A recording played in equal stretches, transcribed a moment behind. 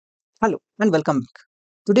Hello and welcome back.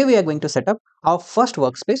 Today we are going to set up our first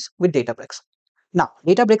workspace with Databricks. Now,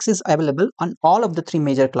 Databricks is available on all of the three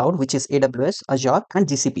major cloud, which is AWS, Azure, and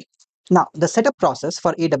GCP. Now, the setup process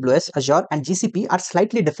for AWS, Azure, and GCP are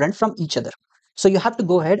slightly different from each other. So you have to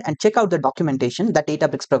go ahead and check out the documentation that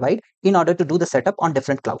Databricks provide in order to do the setup on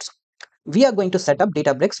different clouds. We are going to set up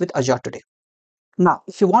Databricks with Azure today. Now,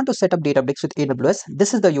 if you want to set up Databricks with AWS,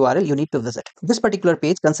 this is the URL you need to visit. This particular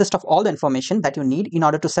page consists of all the information that you need in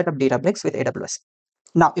order to set up Databricks with AWS.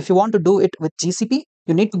 Now, if you want to do it with GCP,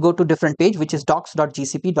 you need to go to different page, which is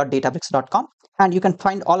docs.gcp.databricks.com, and you can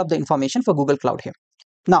find all of the information for Google Cloud here.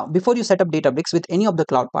 Now, before you set up Databricks with any of the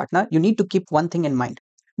cloud partner, you need to keep one thing in mind.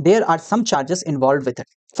 There are some charges involved with it.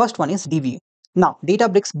 First one is DBU. Now,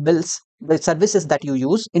 Databricks bills the services that you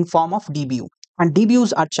use in form of DBU, and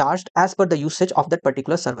DBUs are charged as per the usage of that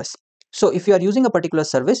particular service. So if you are using a particular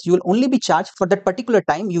service, you will only be charged for that particular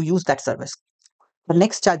time you use that service. The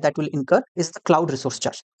next charge that will incur is the cloud resource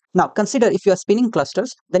charge. Now, consider if you are spinning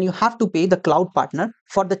clusters, then you have to pay the cloud partner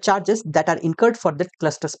for the charges that are incurred for that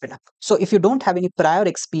cluster spin up. So if you don't have any prior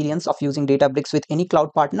experience of using Databricks with any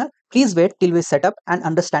cloud partner, please wait till we set up and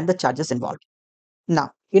understand the charges involved.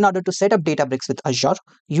 Now, in order to set up Databricks with Azure,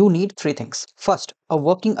 you need three things. First, a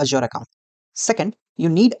working Azure account. Second, you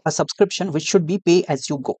need a subscription which should be pay as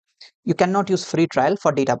you go. You cannot use free trial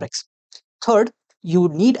for Databricks. Third, you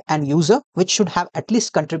need an user which should have at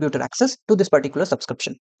least contributor access to this particular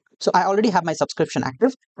subscription. So I already have my subscription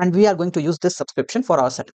active and we are going to use this subscription for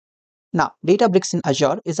our setup. Now, Databricks in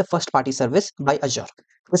Azure is a first party service by Azure.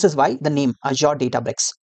 This is why the name Azure Databricks.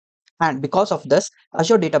 And because of this,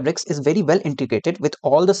 Azure Databricks is very well integrated with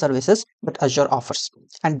all the services that Azure offers.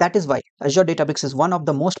 And that is why Azure Databricks is one of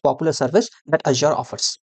the most popular service that Azure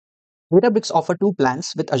offers. Databricks offer two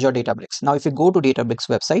plans with Azure Databricks. Now, if you go to Databricks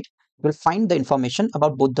website, you'll find the information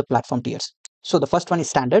about both the platform tiers. So the first one is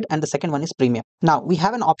standard and the second one is premium. Now, we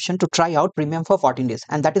have an option to try out premium for 14 days,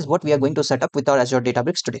 and that is what we are going to set up with our Azure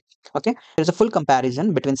Databricks today. Okay, there's a full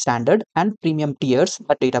comparison between standard and premium tiers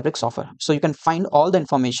that Databricks offer. So you can find all the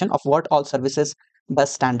information of what all services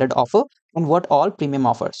does standard offer and what all premium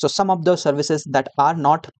offers. So some of the services that are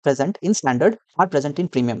not present in standard are present in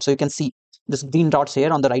premium. So you can see this green dots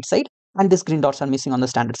here on the right side, and these green dots are missing on the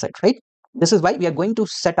standard side, right? This is why we are going to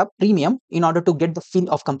set up premium in order to get the feel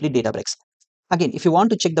of complete Databricks. Again, if you want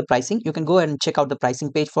to check the pricing, you can go ahead and check out the pricing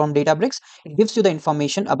page from Databricks. It gives you the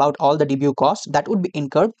information about all the DBU costs that would be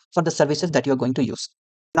incurred for the services that you're going to use.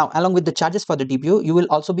 Now, along with the charges for the DBU, you will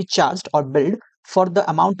also be charged or billed for the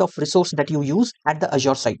amount of resource that you use at the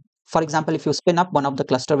Azure side. For example, if you spin up one of the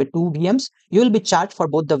cluster with 2 VMs, you will be charged for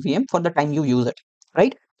both the VM for the time you use it,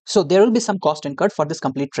 right? So there will be some cost incurred for this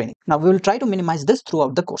complete training. Now, we will try to minimize this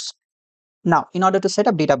throughout the course. Now, in order to set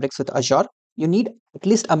up Databricks with Azure, you need at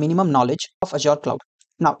least a minimum knowledge of Azure Cloud.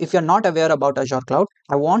 Now, if you're not aware about Azure Cloud,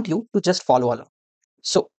 I want you to just follow along.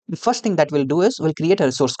 So the first thing that we'll do is we'll create a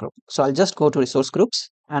resource group. So I'll just go to resource groups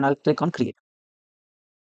and I'll click on create.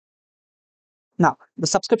 Now, the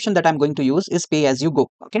subscription that I'm going to use is pay as you go.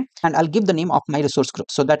 Okay. And I'll give the name of my resource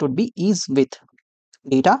group. So that would be ease with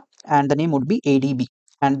data and the name would be ADB.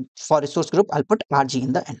 And for resource group, I'll put RG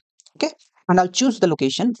in the end. Okay. And I'll choose the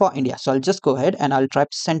location for India. So I'll just go ahead and I'll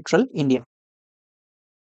type Central India.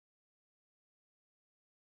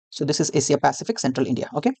 So this is Asia Pacific, Central India.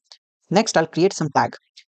 Okay. Next, I'll create some tag.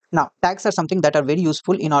 Now, tags are something that are very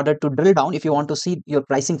useful in order to drill down if you want to see your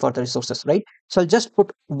pricing for the resources, right? So I'll just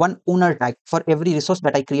put one owner tag for every resource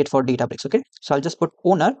that I create for Databricks. Okay. So I'll just put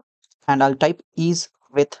owner and I'll type ease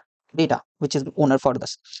with data, which is the owner for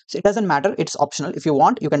this. So it doesn't matter. It's optional. If you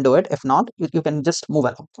want, you can do it. If not, you can just move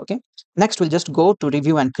along. Okay. Next, we'll just go to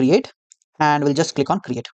review and create and we'll just click on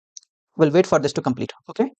create. We'll wait for this to complete.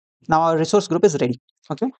 Okay. Now our resource group is ready.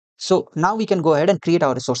 Okay. So now we can go ahead and create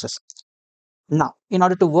our resources. Now, in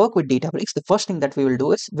order to work with Databricks, the first thing that we will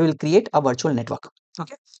do is we will create a virtual network.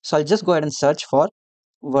 Okay. So I'll just go ahead and search for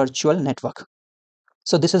virtual network.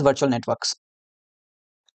 So this is virtual networks.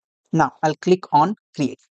 Now I'll click on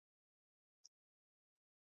create.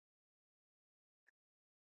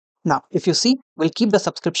 Now, if you see, we'll keep the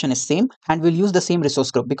subscription as same and we'll use the same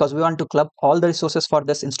resource group because we want to club all the resources for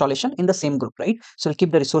this installation in the same group, right? So we'll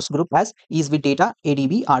keep the resource group as ease with data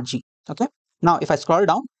ADB RG. Okay. Now, if I scroll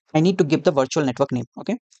down, I need to give the virtual network name.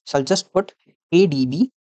 Okay. So I'll just put ADB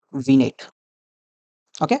VNet.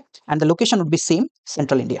 Okay. And the location would be same,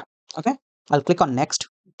 Central India. Okay. I'll click on next.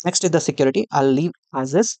 Next is the security. I'll leave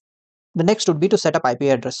as is. The next would be to set up IP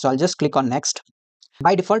address. So I'll just click on next.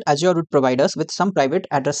 By default, Azure would provide us with some private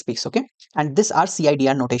address space, okay? And these are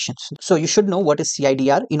CIDR notations. So you should know what is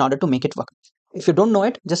CIDR in order to make it work. If you don't know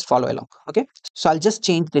it, just follow along. Okay. So I'll just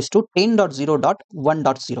change this to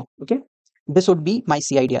 10.0.1.0. Okay. This would be my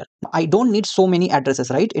CIDR. I don't need so many addresses,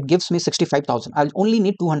 right? It gives me 65,000. I'll only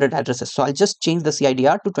need 200 addresses. So I'll just change the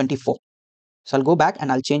CIDR to 24. So I'll go back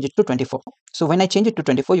and I'll change it to 24. So when I change it to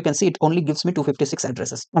 24, you can see it only gives me 256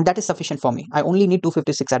 addresses. And that is sufficient for me. I only need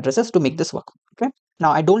 256 addresses to make this work. Okay.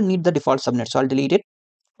 Now I don't need the default subnet. So I'll delete it.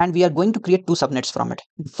 And we are going to create two subnets from it.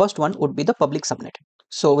 The first one would be the public subnet.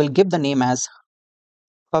 So we'll give the name as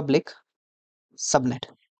public subnet.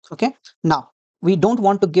 Okay. Now we don't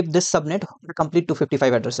want to give this subnet the complete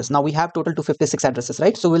 255 addresses. Now we have total 256 addresses,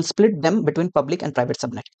 right? So we'll split them between public and private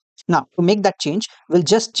subnet. Now to make that change, we'll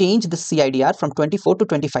just change the CIDR from 24 to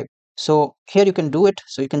 25. So here you can do it.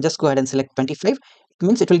 So you can just go ahead and select 25. It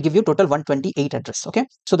means it will give you total 128 address. Okay.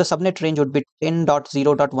 So the subnet range would be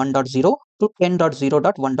 10.0.1.0 to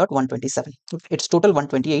 10.0.1.127. It's total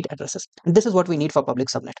 128 addresses. And this is what we need for public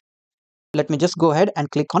subnet. Let me just go ahead and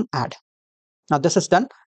click on add. Now this is done.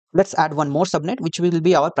 Let's add one more subnet, which will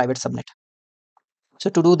be our private subnet. So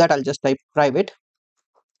to do that, I'll just type private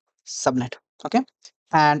subnet. Okay.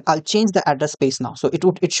 And I'll change the address space now. So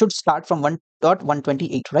it should start from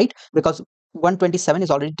 1.128, right? Because 127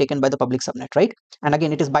 is already taken by the public subnet, right? And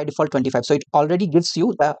again, it is by default 25. So it already gives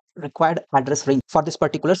you the required address range for this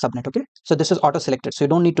particular subnet. Okay. So this is auto selected. So you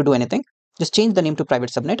don't need to do anything. Just change the name to private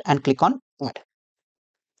subnet and click on add.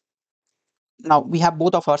 Now we have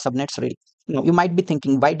both of our subnets ready. Now you might be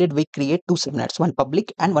thinking, why did we create two subnets, one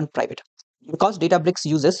public and one private? Because Databricks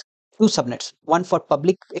uses two subnets, one for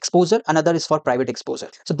public exposure, another is for private exposure.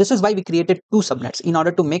 So this is why we created two subnets, in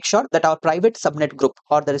order to make sure that our private subnet group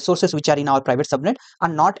or the resources which are in our private subnet are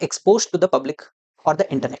not exposed to the public or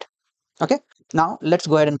the internet. Okay. Now let's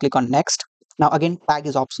go ahead and click on next. Now again, tag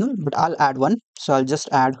is optional, but I'll add one. So I'll just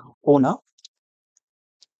add owner,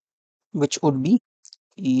 which would be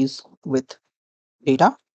is with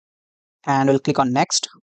data, and we'll click on next.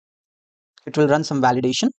 It will run some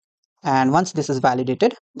validation, and once this is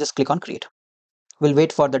validated, just click on create. We'll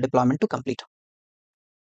wait for the deployment to complete.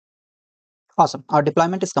 Awesome, our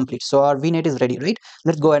deployment is complete, so our VNet is ready, right?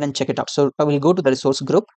 Let's go ahead and check it out. So I will go to the resource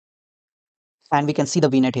group and we can see the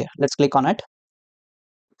VNet here. Let's click on it,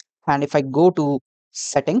 and if I go to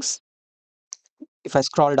settings, if I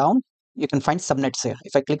scroll down, you can find subnets here.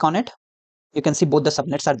 If I click on it, you can see both the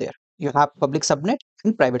subnets are there. You have public subnet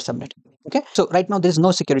and private subnet. Okay. So right now there is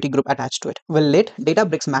no security group attached to it. We'll let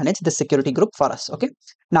Databricks manage the security group for us. Okay.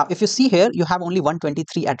 Now, if you see here, you have only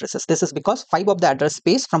 123 addresses. This is because 5 of the address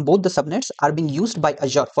space from both the subnets are being used by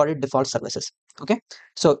Azure for its default services. Okay.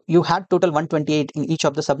 So you had total 128 in each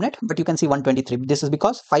of the subnet, but you can see 123. This is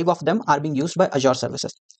because 5 of them are being used by Azure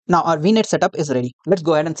services. Now our VNet setup is ready. Let's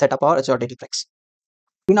go ahead and set up our Azure Databricks.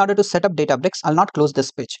 In order to set up Databricks, I'll not close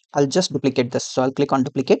this page. I'll just duplicate this. So I'll click on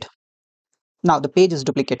duplicate. Now the page is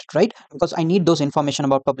duplicated, right? Because I need those information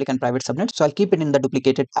about public and private subnets. So I'll keep it in the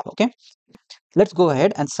duplicated tab. Okay. Let's go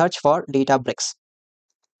ahead and search for Databricks.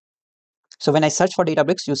 So when I search for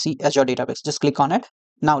Databricks, you see Azure Databricks. Just click on it.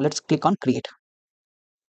 Now let's click on create.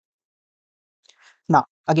 Now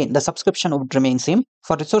again, the subscription would remain same.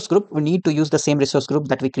 For resource group, we need to use the same resource group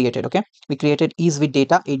that we created. Okay. We created ease with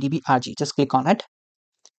data ADB RG. Just click on it.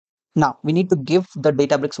 Now we need to give the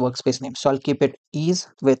Databricks workspace name. So I'll keep it ease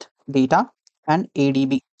with data and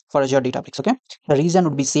ADB for Azure Databricks. Okay. The reason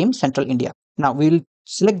would be same, Central India. Now we'll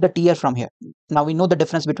select the tier from here. Now we know the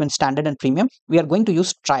difference between standard and premium. We are going to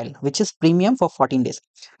use trial, which is premium for 14 days.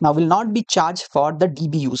 Now will not be charged for the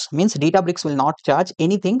DB use. Means Databricks will not charge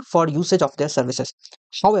anything for usage of their services.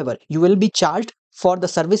 However, you will be charged for the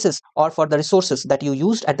services or for the resources that you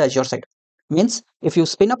used at the Azure side. Means if you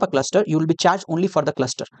spin up a cluster, you will be charged only for the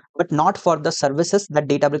cluster, but not for the services that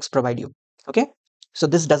Databricks provide you. Okay. So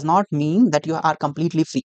this does not mean that you are completely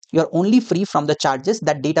free. You are only free from the charges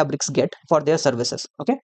that Databricks get for their services.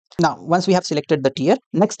 Okay. Now, once we have selected the tier,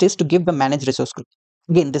 next is to give the managed resource group.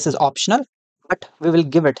 Again, this is optional, but we will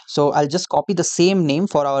give it. So I'll just copy the same name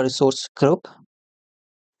for our resource group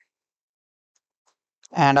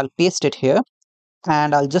and I'll paste it here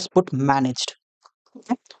and I'll just put managed.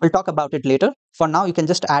 Okay. We'll talk about it later. For now, you can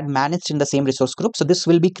just add managed in the same resource group. So this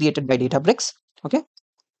will be created by Databricks. Okay.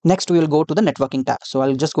 Next, we will go to the networking tab. So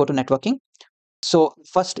I'll just go to networking. So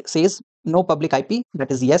first says no public IP.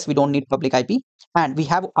 That is yes, we don't need public IP. And we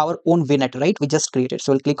have our own VNet, right? We just created.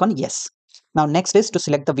 So we'll click on yes. Now next is to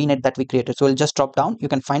select the VNet that we created. So we'll just drop down. You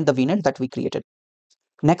can find the VNet that we created.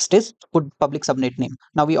 Next is put public subnet name.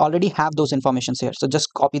 Now we already have those informations here. So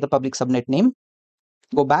just copy the public subnet name,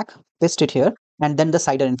 go back, paste it here, and then the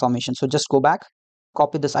CIDR information. So just go back,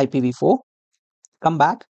 copy this IPv4, come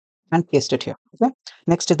back and paste it here. Okay.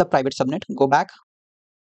 Next is the private subnet. Go back,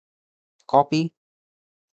 copy,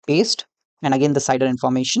 paste, and again the CIDR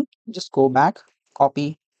information. Just go back,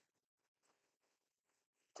 copy,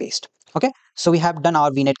 paste. Okay, so we have done our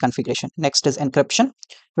VNet configuration. Next is encryption.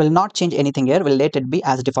 We'll not change anything here. We'll let it be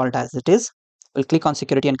as default as it is. We'll click on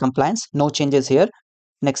security and compliance. No changes here.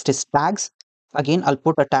 Next is tags. Again, I'll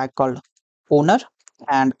put a tag called owner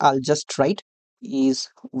and I'll just write is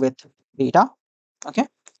with data. Okay,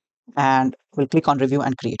 and we'll click on review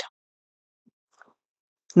and create.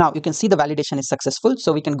 Now you can see the validation is successful.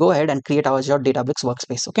 So we can go ahead and create our Azure Databricks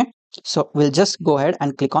workspace. Okay, so we'll just go ahead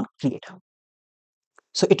and click on create.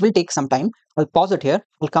 So it will take some time. I'll pause it here.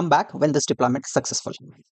 We'll come back when this deployment is successful.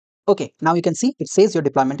 Okay, now you can see it says your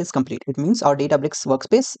deployment is complete. It means our Databricks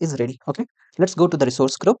workspace is ready. Okay, let's go to the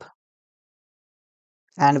resource group.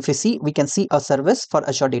 And if we see, we can see a service for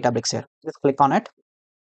Azure Databricks here. Just click on it.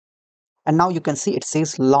 And now you can see it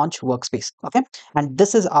says launch workspace. Okay, and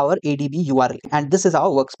this is our ADB URL and this is our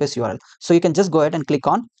workspace URL. So you can just go ahead and click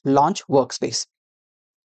on launch workspace.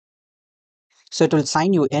 So it will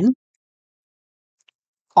sign you in.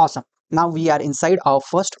 Awesome. Now we are inside our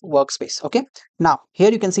first workspace. Okay. Now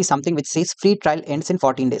here you can see something which says free trial ends in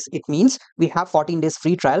 14 days. It means we have 14 days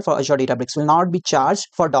free trial for Azure Databricks. Will not be charged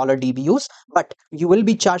for $DBUs, but you will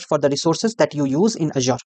be charged for the resources that you use in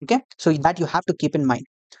Azure. Okay. So that you have to keep in mind.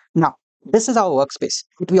 Now this is our workspace.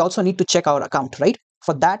 But we also need to check our account, right?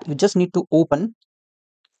 For that, you just need to open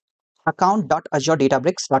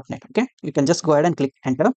account.azuredatabricks.net. Okay. You can just go ahead and click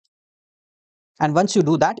enter. And once you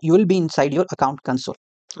do that, you will be inside your account console.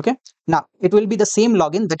 Okay. Now it will be the same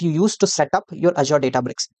login that you use to set up your Azure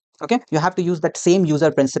Databricks. Okay. You have to use that same user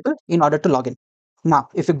principle in order to log in. Now,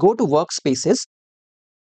 if you go to workspaces,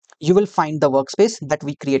 you will find the workspace that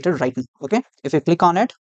we created right now. Okay. If you click on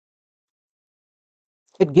it,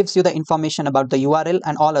 it gives you the information about the URL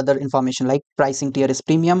and all other information like pricing tier is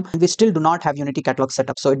premium. We still do not have Unity catalog set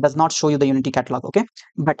up, so it does not show you the Unity catalog. Okay,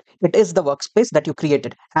 but it is the workspace that you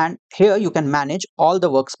created, and here you can manage all the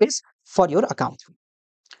workspace for your account.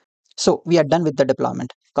 So we are done with the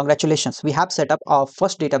deployment. Congratulations, we have set up our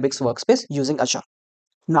first Databricks workspace using Azure.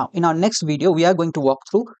 Now in our next video, we are going to walk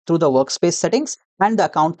through the workspace settings and the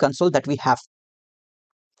account console that we have.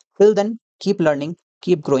 Till then, keep learning,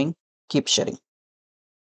 keep growing, keep sharing.